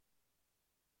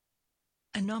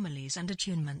Anomalies and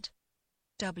Attunement.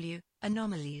 W.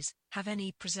 Anomalies, have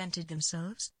any presented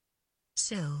themselves?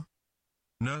 Sil.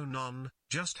 No, none,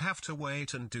 just have to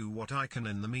wait and do what I can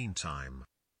in the meantime.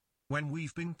 When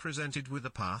we've been presented with a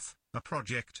path, a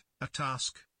project, a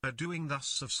task, a doing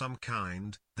thus of some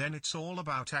kind, then it's all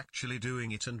about actually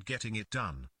doing it and getting it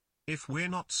done. If we're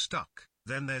not stuck,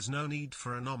 then there's no need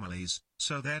for anomalies,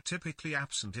 so they're typically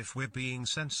absent if we're being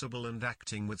sensible and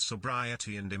acting with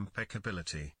sobriety and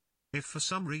impeccability. If for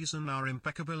some reason our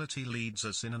impeccability leads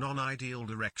us in a non-ideal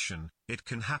direction, it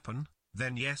can happen,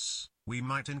 then yes, we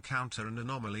might encounter an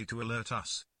anomaly to alert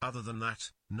us, other than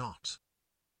that, not.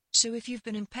 So if you've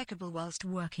been impeccable whilst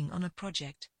working on a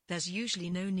project, there's usually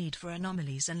no need for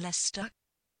anomalies unless stuck?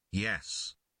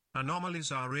 Yes.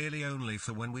 Anomalies are really only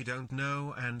for when we don't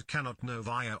know and cannot know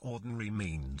via ordinary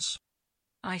means.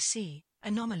 I see,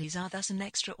 anomalies are thus an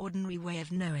extraordinary way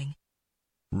of knowing.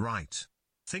 Right.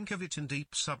 Think of it in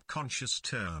deep subconscious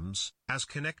terms, as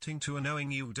connecting to a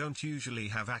knowing you don't usually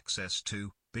have access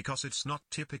to, because it's not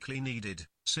typically needed,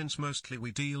 since mostly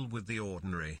we deal with the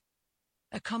ordinary.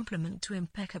 A complement to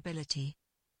impeccability.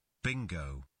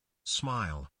 Bingo.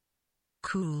 Smile.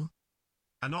 Cool.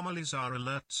 Anomalies are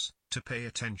alerts, to pay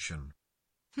attention.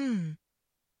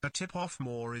 A tip-off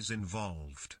more is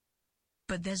involved.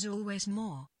 But there's always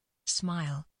more.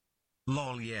 Smile.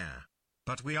 Lol, yeah.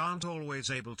 But we aren't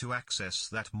always able to access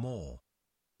that more.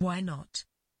 Why not?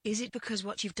 Is it because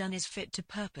what you've done is fit to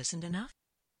purpose and enough?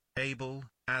 Able,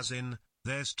 as in,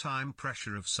 there's time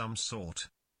pressure of some sort.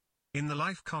 In the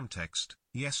life context,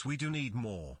 yes, we do need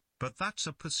more, but that's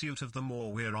a pursuit of the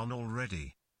more we're on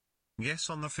already. Yes,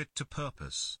 on the fit to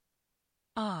purpose.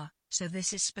 Ah, so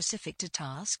this is specific to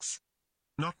tasks?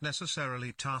 Not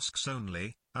necessarily tasks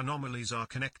only, anomalies are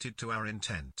connected to our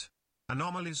intent.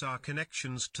 Anomalies are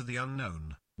connections to the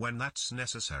unknown, when that's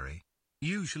necessary.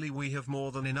 Usually we have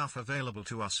more than enough available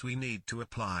to us we need to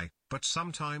apply, but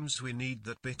sometimes we need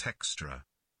that bit extra.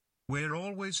 We're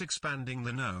always expanding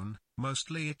the known,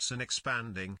 mostly it's an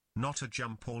expanding, not a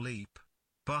jump or leap.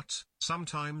 But,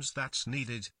 sometimes that's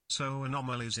needed, so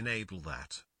anomalies enable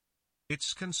that.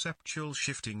 It's conceptual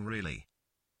shifting really.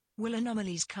 Will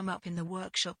anomalies come up in the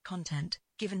workshop content,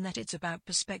 given that it's about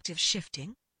perspective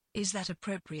shifting? Is that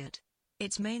appropriate?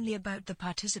 It's mainly about the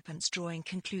participants drawing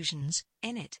conclusions,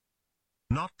 innit?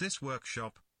 Not this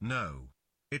workshop, no.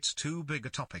 It's too big a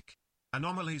topic.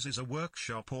 Anomalies is a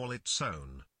workshop all its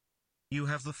own. You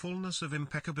have the fullness of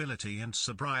impeccability and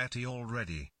sobriety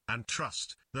already, and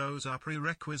trust, those are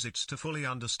prerequisites to fully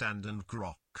understand and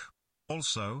grok.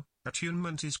 Also,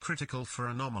 attunement is critical for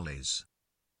anomalies.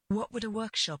 What would a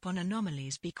workshop on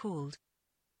anomalies be called?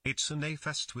 It's an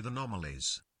A-fest with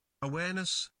anomalies.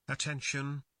 Awareness,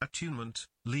 attention, attunement,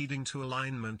 leading to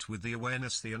alignment with the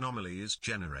awareness the anomalies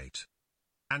generate.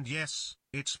 And yes,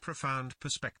 it's profound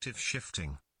perspective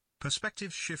shifting.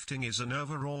 Perspective shifting is an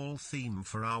overall theme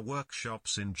for our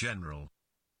workshops in general.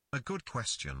 A good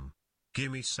question.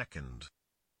 Gimme second.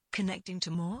 Connecting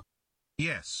to more?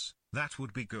 Yes, that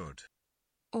would be good.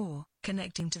 Or,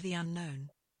 connecting to the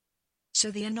unknown. So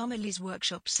the anomalies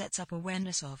workshop sets up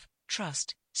awareness of,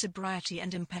 trust, sobriety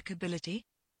and impeccability?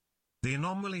 The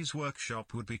anomalies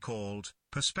workshop would be called,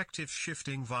 perspective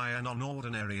shifting via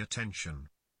non-ordinary attention.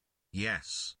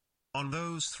 Yes. On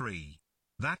those three.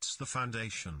 That's the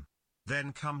foundation.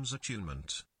 Then comes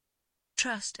attunement.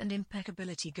 Trust and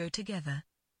impeccability go together.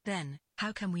 Then,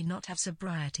 how can we not have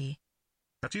sobriety?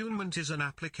 Attunement is an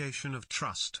application of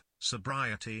trust,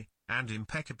 sobriety, and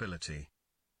impeccability.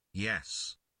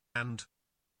 Yes. And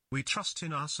we trust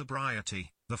in our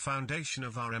sobriety, the foundation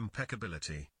of our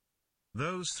impeccability.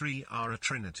 Those three are a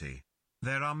trinity.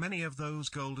 There are many of those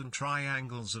golden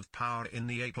triangles of power in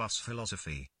the A+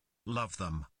 philosophy. Love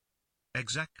them.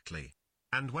 Exactly.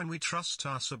 And when we trust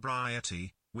our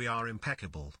sobriety, we are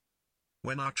impeccable.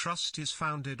 When our trust is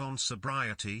founded on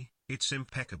sobriety, it's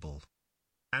impeccable.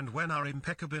 And when our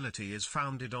impeccability is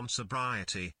founded on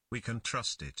sobriety, we can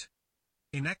trust it.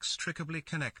 Inextricably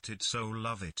connected, so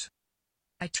love it.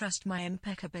 I trust my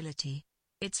impeccability.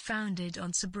 It's founded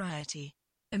on sobriety.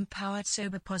 Empowered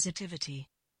sober positivity.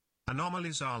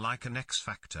 Anomalies are like an X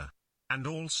factor. And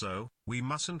also, we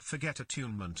mustn't forget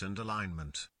attunement and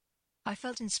alignment. I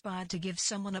felt inspired to give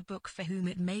someone a book for whom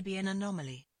it may be an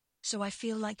anomaly. So I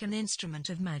feel like an instrument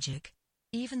of magic.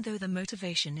 Even though the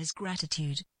motivation is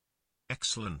gratitude.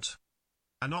 Excellent.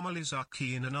 Anomalies are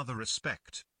key in another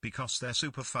respect, because they're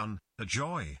super fun, a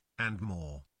joy, and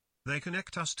more. They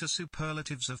connect us to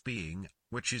superlatives of being,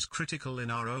 which is critical in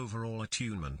our overall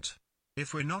attunement.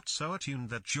 If we're not so attuned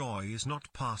that joy is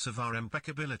not part of our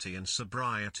impeccability and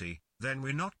sobriety, then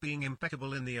we're not being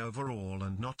impeccable in the overall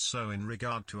and not so in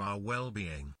regard to our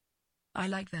well-being. I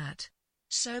like that.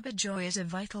 Sober joy is a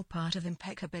vital part of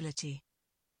impeccability.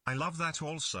 I love that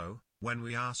also, when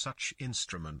we are such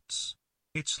instruments.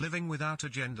 It's living without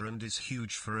agenda and is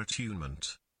huge for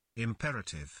attunement.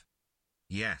 Imperative.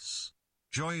 Yes.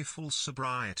 Joyful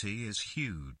sobriety is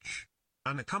huge.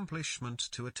 An accomplishment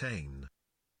to attain.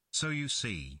 So you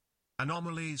see,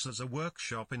 Anomalies as a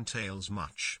workshop entails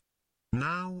much.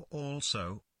 Now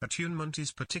also, attunement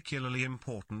is particularly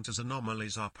important as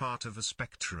anomalies are part of a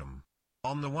spectrum.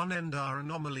 On the one end are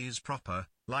anomalies proper,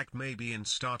 like maybe in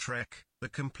Star Trek, the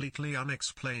completely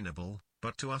unexplainable,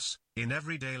 but to us, in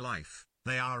everyday life,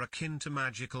 they are akin to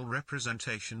magical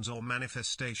representations or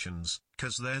manifestations,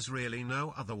 'cause there's really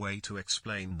no other way to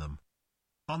explain them.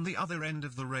 On the other end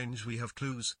of the range we have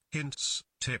clues, hints,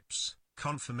 tips,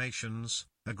 confirmations,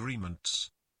 agreements,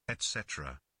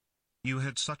 etc. You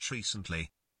had such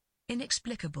recently.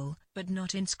 Inexplicable, but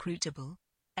not inscrutable.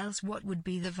 Else what would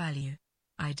be the value?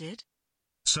 I did?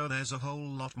 So there's a whole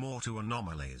lot more to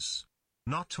anomalies.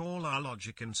 Not all are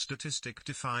logic and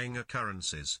statistic-defying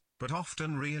occurrences, but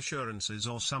often reassurances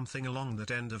or something along that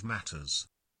end of matters.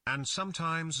 And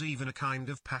sometimes even a kind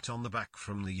of pat on the back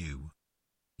from the you.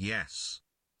 Yes.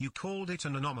 You called it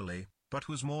an anomaly, but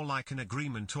was more like an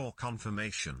agreement or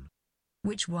confirmation.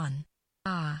 Which one?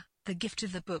 Ah, the gift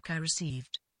of the book I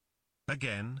received.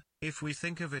 Again, if we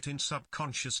think of it in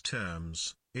subconscious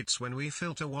terms, it's when we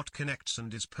filter what connects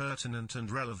and is pertinent and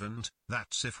relevant,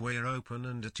 that's if we're open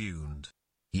and attuned.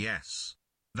 Yes.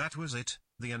 That was it,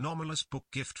 the anomalous book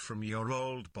gift from your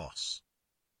old boss.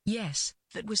 Yes,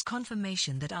 that was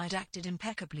confirmation that I'd acted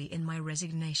impeccably in my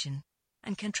resignation.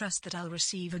 And can trust that I'll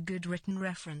receive a good written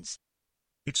reference.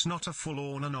 It's not a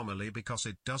full-on anomaly because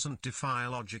it doesn't defy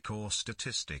logic or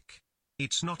statistic.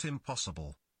 It's not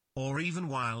impossible. Or even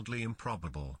wildly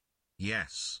improbable.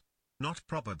 Yes. Not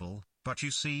probable, but you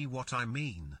see what I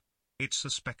mean. It's a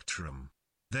spectrum.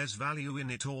 There's value in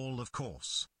it all, of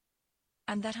course.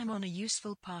 And that I'm on a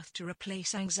useful path to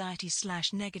replace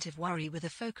anxiety/negative worry with a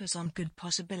focus on good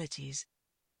possibilities.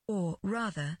 Or,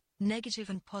 rather, negative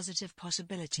and positive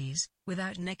possibilities,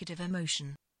 without negative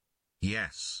emotion.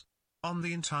 Yes. On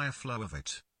the entire flow of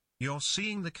it. You're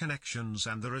seeing the connections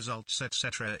and the results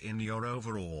etc. in your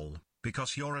overall,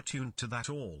 because you're attuned to that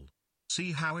all.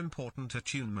 See how important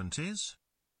attunement is?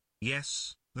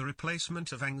 Yes, the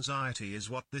replacement of anxiety is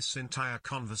what this entire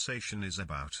conversation is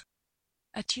about.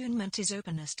 Attunement is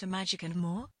openness to magic and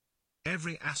more?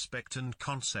 Every aspect and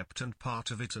concept and part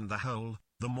of it and the whole,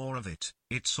 the more of it,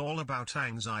 it's all about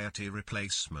anxiety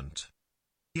replacement.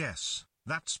 Yes,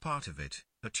 that's part of it.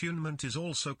 Attunement is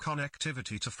also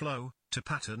connectivity to flow, to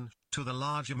pattern, to the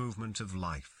larger movement of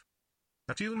life.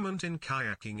 Attunement in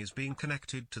kayaking is being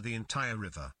connected to the entire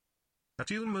river.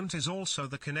 Attunement is also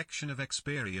the connection of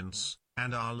experience,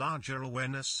 and our larger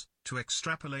awareness, to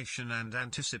extrapolation and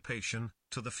anticipation,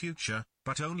 to the future,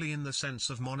 but only in the sense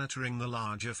of monitoring the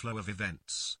larger flow of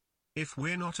events. If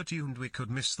we're not attuned we could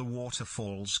miss the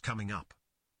waterfalls coming up.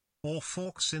 Or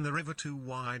forks in the river too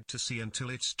wide to see until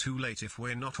it's too late if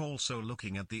we're not also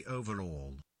looking at the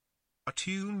overall.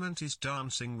 Attunement is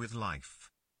dancing with life.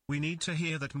 We need to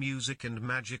hear that music and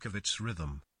magic of its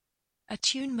rhythm.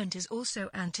 Attunement is also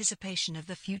anticipation of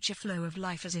the future flow of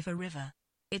life as if a river.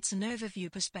 It's an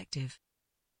overview perspective.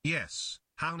 Yes,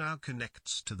 how now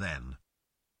connects to then.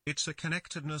 It's a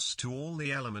connectedness to all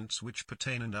the elements which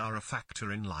pertain and are a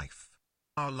factor in life.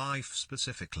 Our life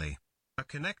specifically. A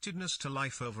connectedness to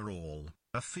life overall,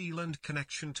 a feel and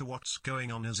connection to what's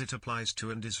going on as it applies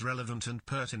to and is relevant and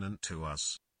pertinent to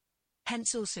us.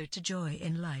 Hence also to joy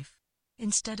in life,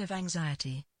 instead of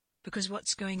anxiety, because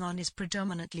what's going on is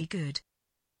predominantly good.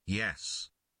 Yes.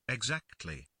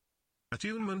 Exactly.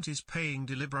 Attunement is paying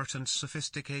deliberate and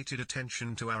sophisticated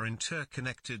attention to our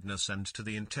interconnectedness and to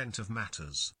the intent of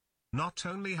matters. Not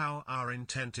only how our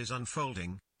intent is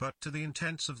unfolding, but to the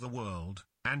intents of the world,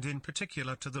 and in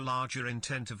particular to the larger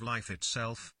intent of life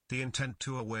itself, the intent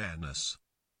to awareness.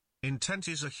 Intent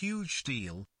is a huge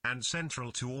deal, and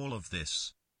central to all of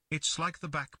this. It's like the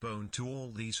backbone to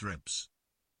all these ribs.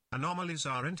 Anomalies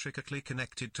are intricately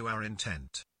connected to our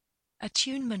intent.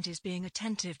 Attunement is being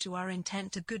attentive to our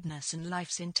intent to goodness and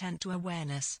life's intent to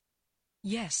awareness.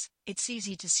 Yes, it's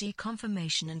easy to see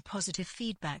confirmation and positive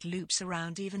feedback loops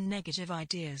around even negative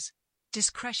ideas.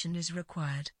 Discretion is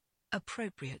required.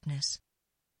 Appropriateness.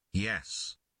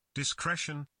 Yes.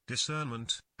 Discretion,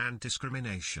 discernment, and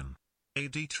discrimination.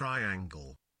 AD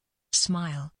triangle.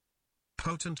 Smile.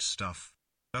 Potent stuff.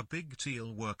 A big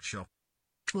deal workshop.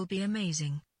 'Twill be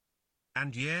amazing.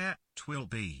 And yeah, 'twill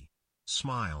be.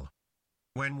 Smile.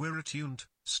 When we're attuned,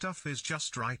 stuff is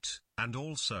just right, and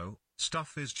also,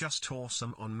 stuff is just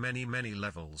awesome on many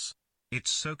levels.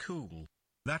 it's so cool.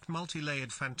 That multi-layered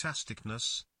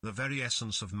fantasticness, the very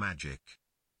essence of magic.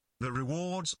 The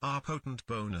rewards are potent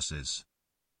bonuses.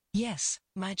 Yes,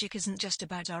 magic isn't just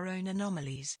about our own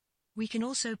anomalies. We can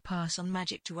also pass on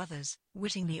magic to others,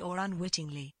 wittingly or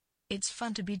unwittingly. It's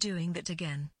fun to be doing that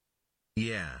again.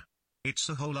 Yeah. It's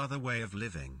a whole other way of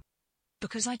living.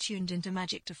 Because I tuned into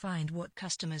magic to find what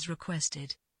customers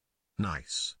requested.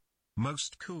 Nice.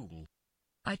 Most cool.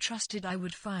 I trusted I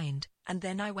would find, and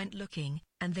then I went looking,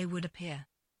 and they would appear.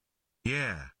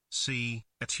 Yeah, see,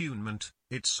 attunement,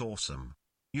 it's awesome.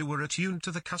 You were attuned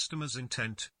to the customer's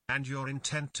intent, and your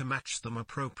intent to match them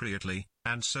appropriately,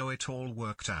 and so it all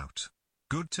worked out.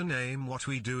 Good to name what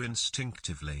we do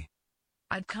instinctively.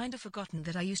 I'd kind of forgotten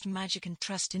that I used magic and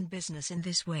trust in business in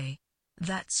this way.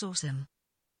 That's awesome.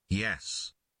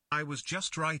 Yes. I was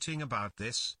just writing about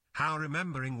this, how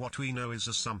remembering what we know is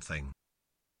a something.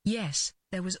 Yes,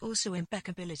 there was also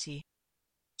impeccability.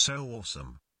 So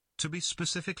awesome. To be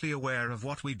specifically aware of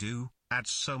what we do,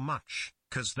 adds so much,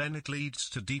 'cause then it leads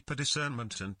to deeper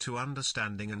discernment and to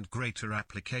understanding and greater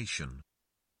application.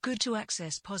 Good to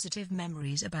access positive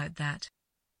memories about that.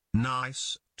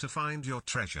 Nice, to find your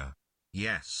treasure.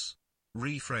 Yes.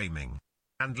 Reframing.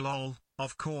 And lol,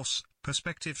 of course,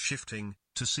 perspective shifting,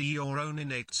 to see your own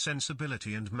innate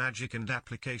sensibility and magic and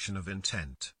application of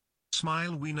intent.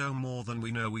 Smile, we know more than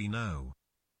we know we know.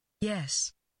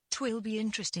 Yes. 'Twill be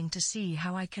interesting to see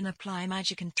how I can apply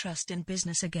magic and trust in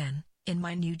business again, in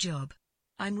my new job.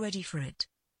 I'm ready for it.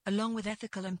 Along with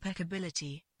ethical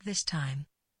impeccability, this time.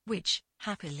 Which,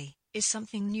 happily, is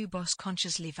something new boss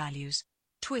consciously values.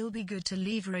 'Twill be good to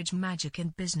leverage magic in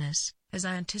business, as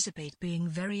I anticipate being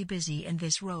very busy in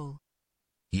this role.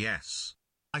 Yes.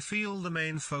 I feel the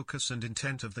main focus and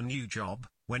intent of the new job,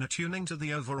 when attuning to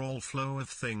the overall flow of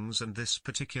things and this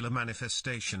particular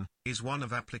manifestation, is one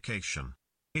of application.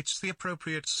 It's the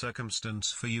appropriate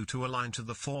circumstance for you to align to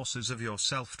the forces of your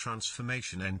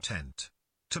self-transformation intent.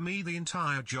 To me, the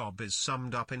entire job is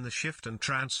summed up in the shift and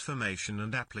transformation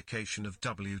and application of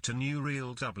W to new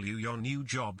real W. Your new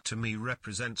job to me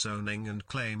represents owning and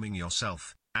claiming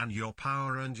yourself, and your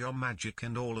power and your magic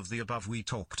and all of the above we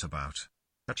talked about.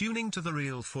 Attuning to the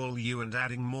real full you and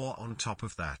adding more on top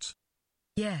of that.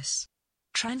 Yes.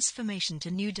 Transformation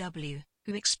to new W,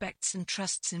 who expects and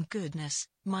trusts in goodness,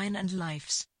 mine and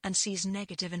life's, and sees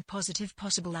negative and positive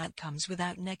possible outcomes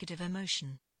without negative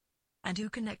emotion. And who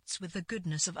connects with the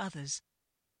goodness of others.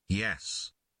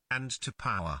 Yes. And to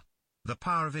power. The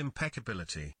power of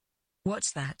impeccability.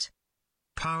 What's that?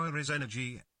 Power is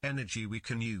energy, energy we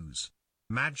can use.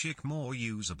 Magic more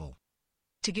usable.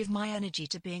 To give my energy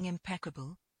to being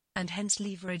impeccable, and hence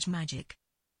leverage magic.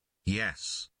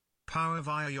 Yes. Power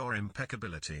via your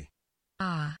impeccability.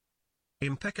 Ah.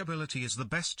 Impeccability is the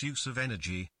best use of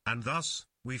energy, and thus,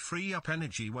 we free up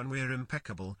energy when we're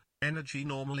impeccable, energy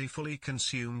normally fully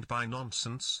consumed by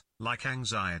nonsense, like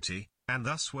anxiety, and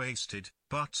thus wasted,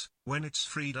 but, when it's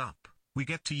freed up, we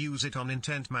get to use it on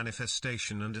intent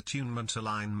manifestation and attunement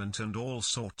alignment and all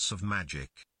sorts of magic.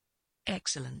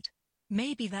 Excellent.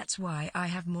 Maybe that's why I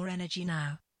have more energy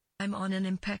now. I'm on an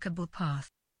impeccable path.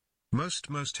 Most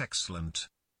excellent.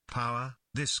 Power,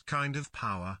 this kind of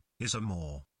power, is a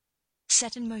more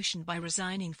set in motion by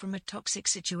resigning from a toxic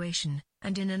situation,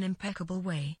 and in an impeccable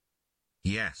way.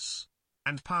 Yes.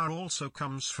 And power also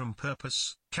comes from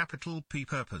purpose, capital P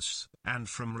purpose, and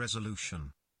from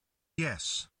resolution.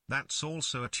 Yes, that's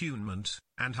also attunement,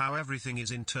 and how everything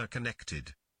is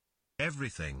interconnected.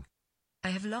 Everything. I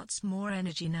have lots more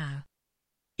energy now.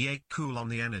 Yay, cool on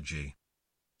the energy.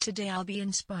 Today I'll be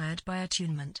inspired by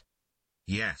attunement.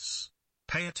 Yes.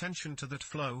 Pay attention to that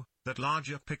flow, that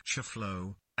larger picture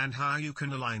flow, and how you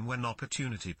can align when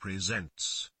opportunity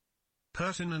presents.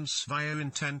 Pertinence via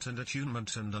intent and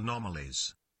attunement and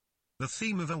anomalies. The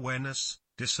theme of awareness,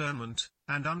 discernment,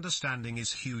 and understanding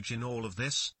is huge in all of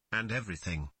this, and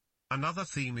everything. Another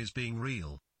theme is being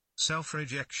real.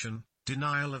 Self-rejection,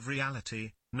 denial of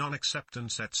reality,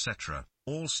 non-acceptance, etc.,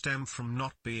 all stem from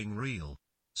not being real.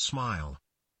 Smile.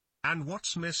 And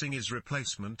what's missing is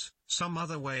replacement, some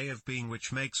other way of being,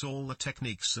 which makes all the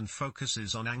techniques and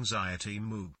focuses on anxiety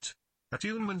moot.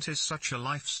 Attunement is such a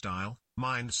lifestyle,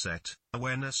 mindset,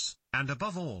 awareness, and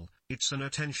above all, it's an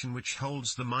attention which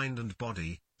holds the mind and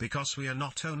body, because we are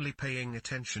not only paying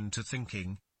attention to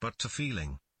thinking, but to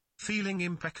feeling. Feeling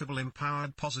impeccable,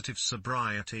 empowered, positive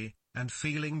sobriety, and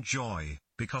feeling joy,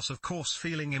 because of course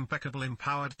feeling impeccable,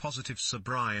 empowered, positive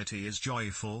sobriety is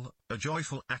joyful, a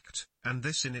joyful act, and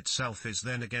this in itself is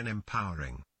then again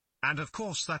empowering. And of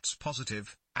course that's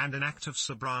positive, and an act of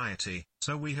sobriety,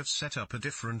 so we have set up a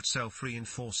different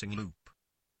self-reinforcing loop.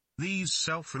 These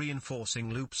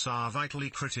self-reinforcing loops are vitally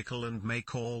critical and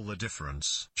make all the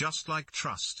difference. Just like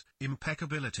trust,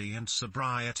 impeccability and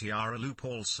sobriety are a loop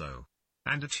also.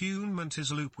 And attunement is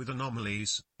a loop with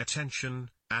anomalies, attention,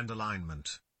 and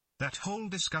alignment. That whole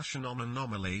discussion on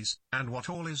anomalies, and what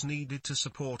all is needed to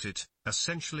support it,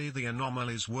 essentially the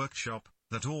anomalies workshop,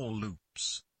 that all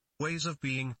loops, ways of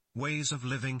being, ways of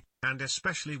living, and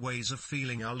especially ways of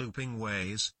feeling are looping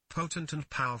ways, potent and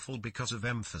powerful because of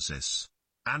emphasis.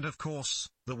 And of course,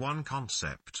 the one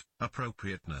concept,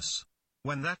 appropriateness.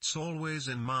 When that's always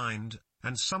in mind,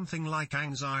 and something like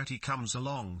anxiety comes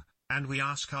along, and we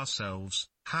ask ourselves,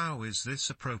 how is this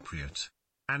appropriate?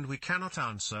 And we cannot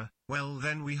answer, well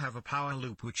then we have a power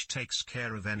loop which takes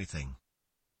care of anything.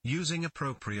 Using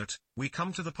appropriate, we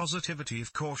come to the positivity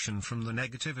of caution from the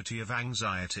negativity of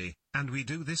anxiety, and we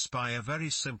do this by a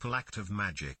very simple act of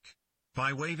magic.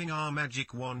 By waving our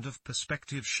magic wand of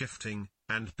perspective shifting,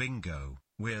 and bingo,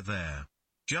 we're there.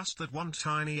 Just that one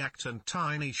tiny act and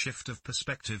tiny shift of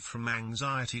perspective from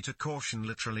anxiety to caution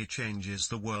literally changes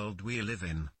the world we live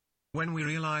in. When we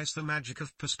realize the magic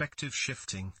of perspective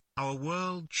shifting, our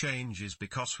world changes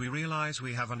because we realize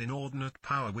we have an inordinate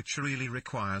power which really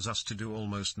requires us to do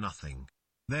almost nothing.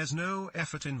 There's no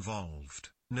effort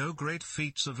involved, no great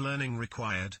feats of learning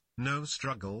required, no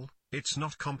struggle, it's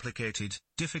not complicated,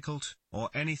 difficult, or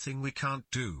anything we can't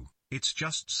do, it's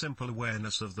just simple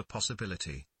awareness of the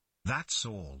possibility. That's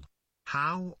all.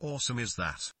 How awesome is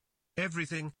that?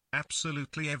 Everything,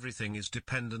 absolutely everything is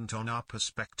dependent on our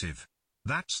perspective.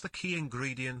 That's the key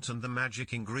ingredient and the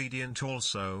magic ingredient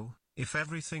also. If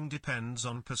everything depends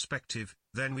on perspective,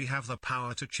 then we have the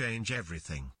power to change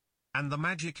everything. And the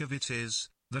magic of it is,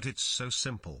 that it's so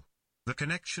simple. The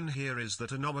connection here is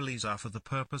that anomalies are for the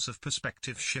purpose of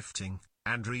perspective shifting,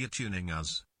 and reattuning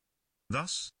us.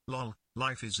 Thus, lol,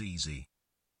 life is easy.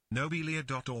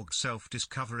 Nobelia.org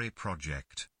Self-Discovery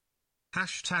Project.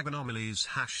 #anomalies,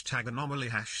 #anomaly,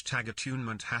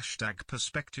 #attunement,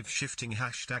 #perspective shifting,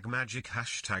 #magic,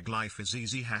 #life is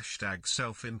easy,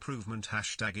 #self-improvement,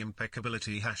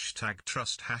 #impeccability,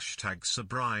 #trust,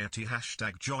 #sobriety,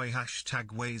 #joy,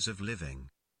 #ways of living.